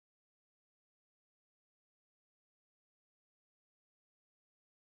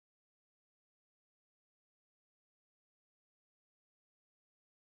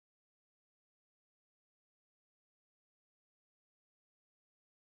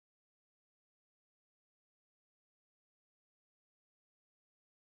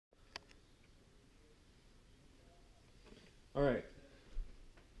All right.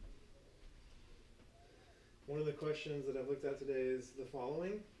 One of the questions that I've looked at today is the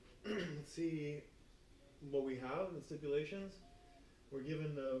following. Let's see what we have, the stipulations. We're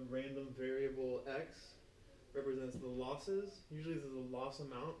given the random variable x represents the losses. Usually this is a loss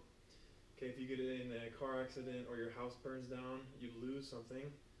amount. Okay, if you get in a car accident or your house burns down, you lose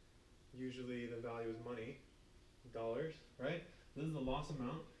something. Usually the value is money, dollars, right? This is the loss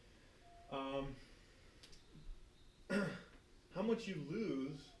amount. How much you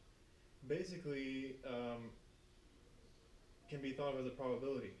lose basically can be thought of as a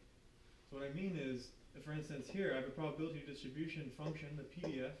probability. So what I mean is, for instance, here I have a probability distribution function, the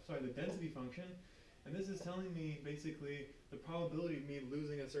density function, and this is telling me basically the probability of me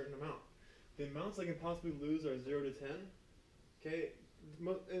losing a certain amount. The amounts I can possibly lose are 0 to 10. Okay, in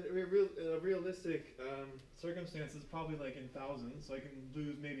a realistic circumstances, probably like in thousands, so I can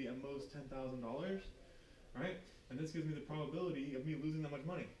lose maybe at most $10,000, right? And this gives me the probability of me losing that much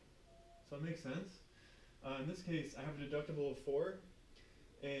money. So it makes sense. In this case, I have a deductible of 4,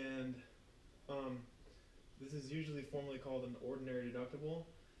 and this is usually formally called an ordinary deductible.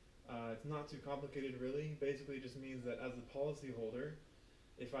 It's not too complicated really. Basically it just means that as a policyholder,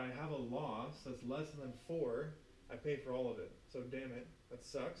 if I have a loss that's less than 4, I pay for all of it. So damn it, that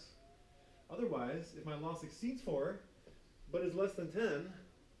sucks. Otherwise, if my loss exceeds 4, but is less than 10,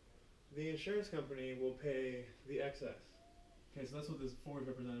 the insurance company will pay the excess. Okay, so that's what this 4 is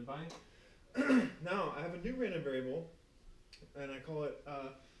represented by. Now, I have a new random variable, and I call it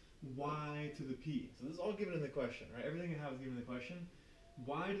y to the p. So this is all given in the question, right? Everything I have is given in the question.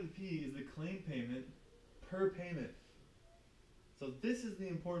 Y to the p is the claim payment per payment. So this is the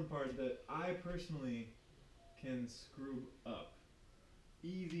important part that I personally can screw up.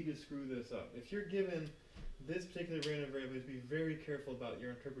 Easy to screw this up. If you're given this particular random variable, just be very careful about your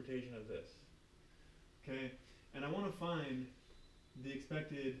interpretation of this. Okay? And I want to find the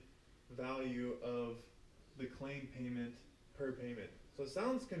expected value of the claim payment per payment. So it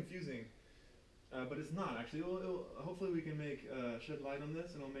sounds confusing, but it's not actually. Hopefully we can shed light on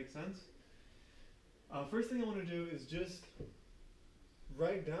this and it'll make sense. First thing I want to do is just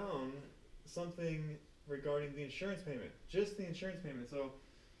write down something regarding the insurance payment, just the insurance payment. So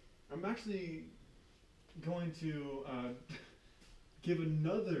I'm actually going to give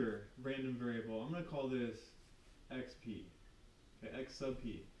another random variable. I'm going to call this xp, okay, x sub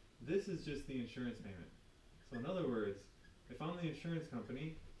p. This is just the insurance payment. So in other words, if I'm the insurance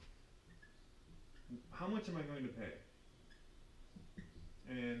company, how much am I going to pay?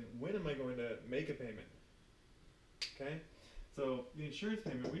 And when am I going to make a payment? Okay? So the insurance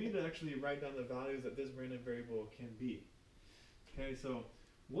payment, we need to actually write down the values that this random variable can be. Okay, so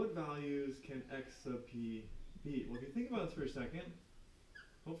what values can x sub p be? Well, if you think about this for a second,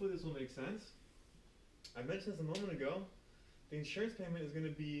 hopefully this will make sense. I mentioned this a moment ago. The insurance payment is going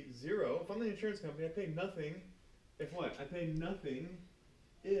to be 0. If I'm the insurance company, I pay nothing. If what? I pay nothing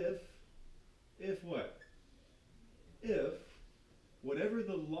if what? If whatever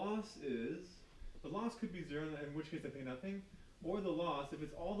the loss is, the loss could be 0, in which case I pay nothing, or the loss, if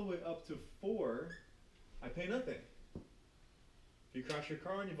it's all the way up to 4, I pay nothing. If you crash your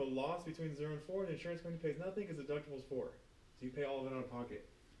car and you have a loss between 0 and 4, the insurance company pays nothing because the deductible is 4. So you pay all of it out of pocket.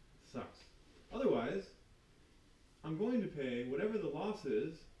 Sucks. Otherwise, I'm going to pay whatever the loss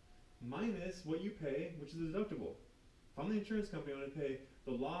is minus what you pay, which is the deductible. If I'm the insurance company, I'm going to pay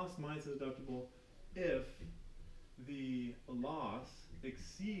the loss minus the deductible if the loss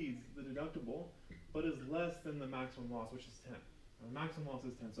exceeds the deductible but is less than the maximum loss, which is 10. The maximum loss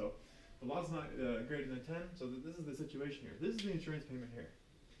is 10, so the loss is not greater than 10, so this is the situation here. This is the insurance payment here.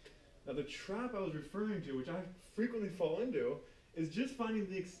 Now the trap I was referring to, which I frequently fall into, is just finding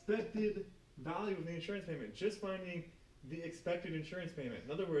the expected value of the insurance payment, just finding the expected insurance payment.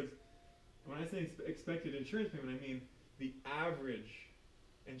 In other words, when I say expected insurance payment, I mean the average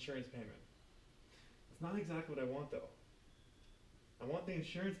insurance payment. It's not exactly what I want though. I want the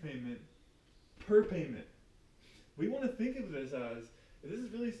insurance payment per payment. We want to think of this as, this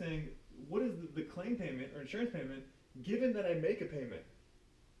is really saying, what is the claim payment or insurance payment given that I make a payment?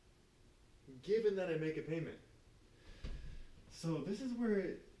 Given that I make a payment. So this is where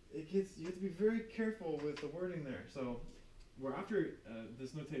it gets, you have to be very careful with the wording there. So we're after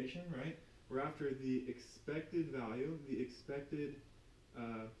this notation, right? We're after the expected value, the expected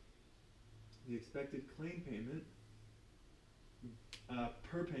claim payment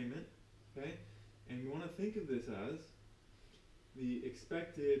per payment, okay? And we want to think of this as the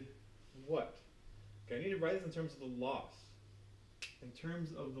expected what? Okay, I need to write this in terms of the loss. In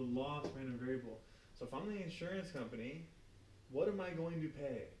terms of the loss random variable. So if I'm the insurance company, what am I going to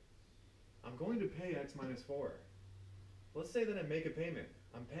pay? I'm going to pay x minus 4. Let's say that I make a payment.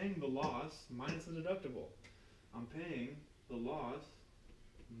 I'm paying the loss minus the deductible. I'm paying the loss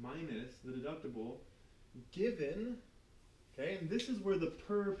minus the deductible given, okay, and this is where the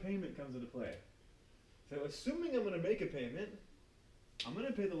per payment comes into play. So assuming I'm going to make a payment, I'm going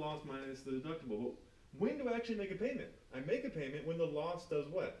to pay the loss minus the deductible. But when do I actually make a payment? I make a payment when the loss does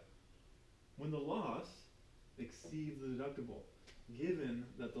what? When the loss exceeds the deductible, given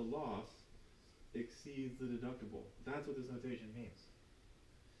that the loss exceeds the deductible. That's what this notation means.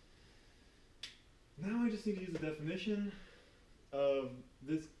 Now I just need to use the definition of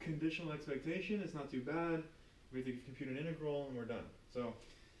this conditional expectation. It's not too bad. We have to compute an integral and we're done. So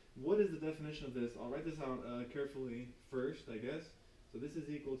what is the definition of this? I'll write this out carefully first, I guess. So this is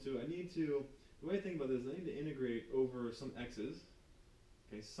equal to, the way I think about this is I need to integrate over some x's.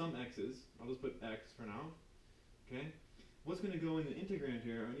 Okay, some x's. I'll just put x for now. Okay. What's going to go in the integrand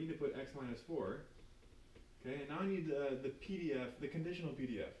here? I need to put x minus 4. Okay, and now I need the PDF, the conditional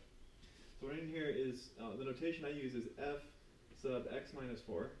PDF. So what I need here is, the notation I use is f sub x minus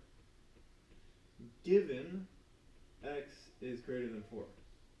 4, given x is greater than 4.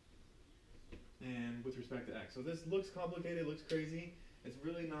 And with respect to x. So this looks complicated, looks crazy. It's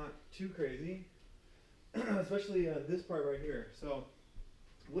really not too crazy, especially this part right here. So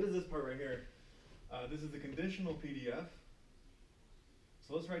what is this part right here? This is the conditional PDF.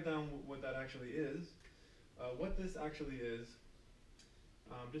 So let's write down what that actually is. What this actually is,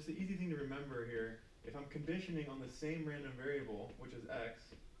 just the easy thing to remember here, if I'm conditioning on the same random variable, which is x,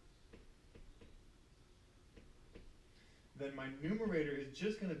 then my numerator is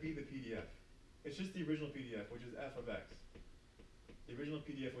just going to be the PDF. It's just the original PDF, which is f of x. The original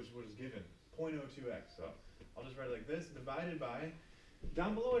PDF which was given, 0.02x. So I'll just write it like this, divided by,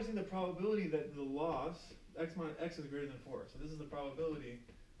 down below I see the probability that the loss, x minus x is greater than 4. So this is the probability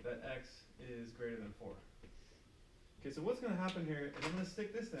that x is greater than 4. Okay, so what's going to happen here is I'm going to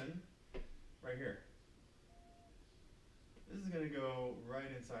stick this in right here. This is going to go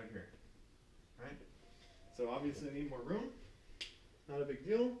right inside here. Right? So obviously I need more room. Not a big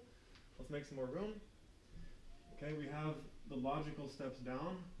deal. Let's make some more room. Okay, we have the logical steps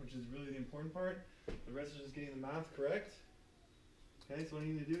down, which is really the important part. The rest is just getting the math correct. Okay, so what I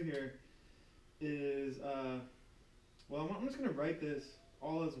need to do here is, well, I'm just going to write this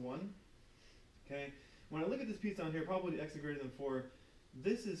all as 1. Okay, when I look at this piece down here, probably x is greater than 4,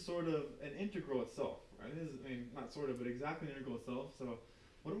 this is sort of an integral itself, right? This is, I mean, not sort of, but exactly an integral itself. So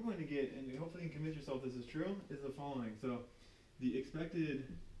what I'm going to get, and hopefully you can convince yourself this is true, is the following. So the expected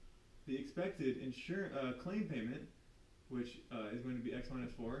claim payment, which is going to be x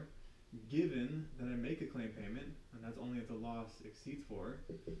minus 4, given that I make a claim payment, and that's only if the loss exceeds 4,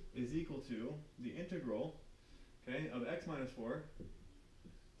 is equal to the integral, okay, of x minus 4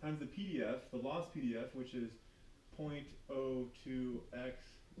 times the PDF, the loss PDF, which is 0.02x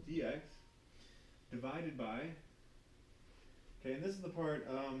dx, divided by, okay, and this is the part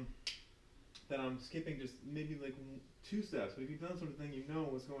that I'm skipping just maybe like 2 steps, but if you've done sort of thing, you know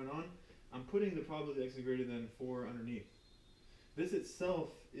what's going on. I'm putting the probability x is greater than 4 underneath. This itself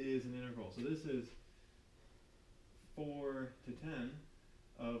is an integral, so this is 4 to 10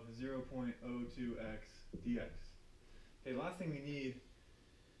 of 0.02x dx. Okay, the last thing we need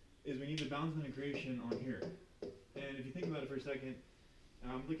is we need the bounds of integration on here. And if you think about it for a second,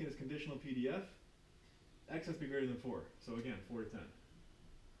 I'm looking at this conditional PDF. X has to be greater than 4. So again, 4 to 10.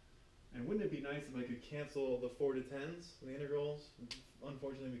 And wouldn't it be nice if I could cancel the 4 to 10s, the integrals?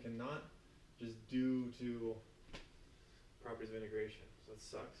 Unfortunately, we cannot, just due to properties of integration. So that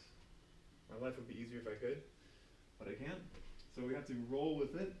sucks. My life would be easier if I could, but I can't. So we have to roll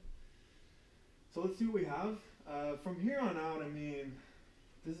with it. So let's see what we have. From here on out, I mean,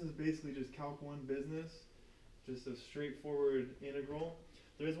 this is basically just Calc 1 business, just a straightforward integral.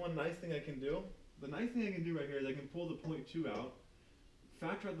 There is one nice thing I can do. The nice thing I can do right here is I can pull the 0.2 out,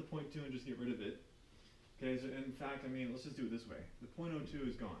 factor out the 0.2 and just get rid of it. Okay, so in fact, I mean, let's just do it this way. The 0.02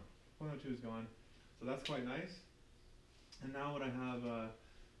 is gone. 0.02 is gone, so that's quite nice. And now what I have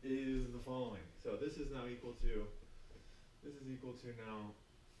is the following. So this is now equal to, now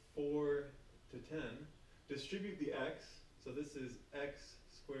 4 to 10. Distribute the x, so this is x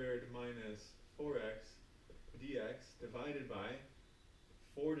squared minus 4x dx divided by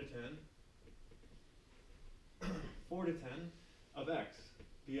 4 to 10, 4 to 10 of x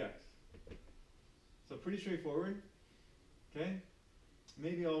dx. So pretty straightforward, okay?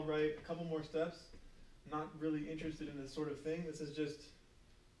 Maybe I'll write a couple more steps. Not really interested in this sort of thing. This is just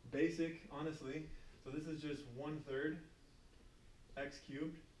basic, honestly. So this is just 1/3 x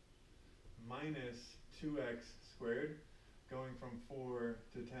cubed minus 2x squared, going from 4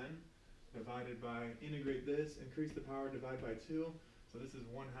 to 10, divided by, integrate this, increase the power, divide by 2. So this is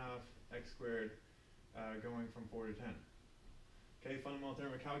 1/2 x squared going from 4 to 10. Okay, fundamental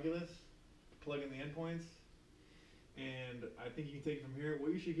theorem of calculus, plug in the endpoints, and I think you can take it from here.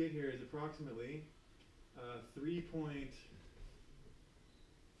 What you should get here is approximately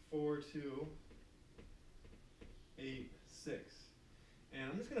 3.4286. And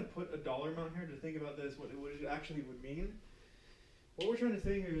I'm just going to put a dollar amount here to think about this, what it actually would mean. What we're trying to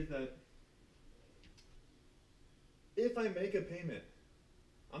say here is that if I make a payment,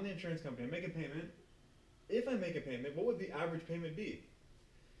 I'm the insurance company, I make a payment. If I make a payment, what would the average payment be?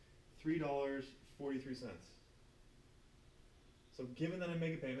 $3.43. So given that I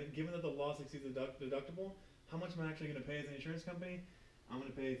make a payment, given that the loss exceeds the deductible, how much am I actually going to pay as an insurance company? I'm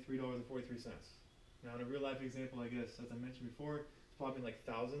going to pay $3.43. Now in a real life example, I guess, as I mentioned before, it's probably like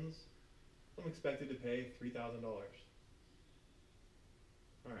thousands. So I'm expected to pay $3,000.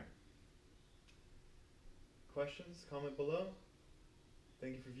 Alright. Questions? Comment below.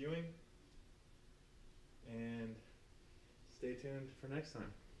 Thank you for viewing. And stay tuned for next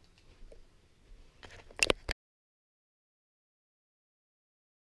time.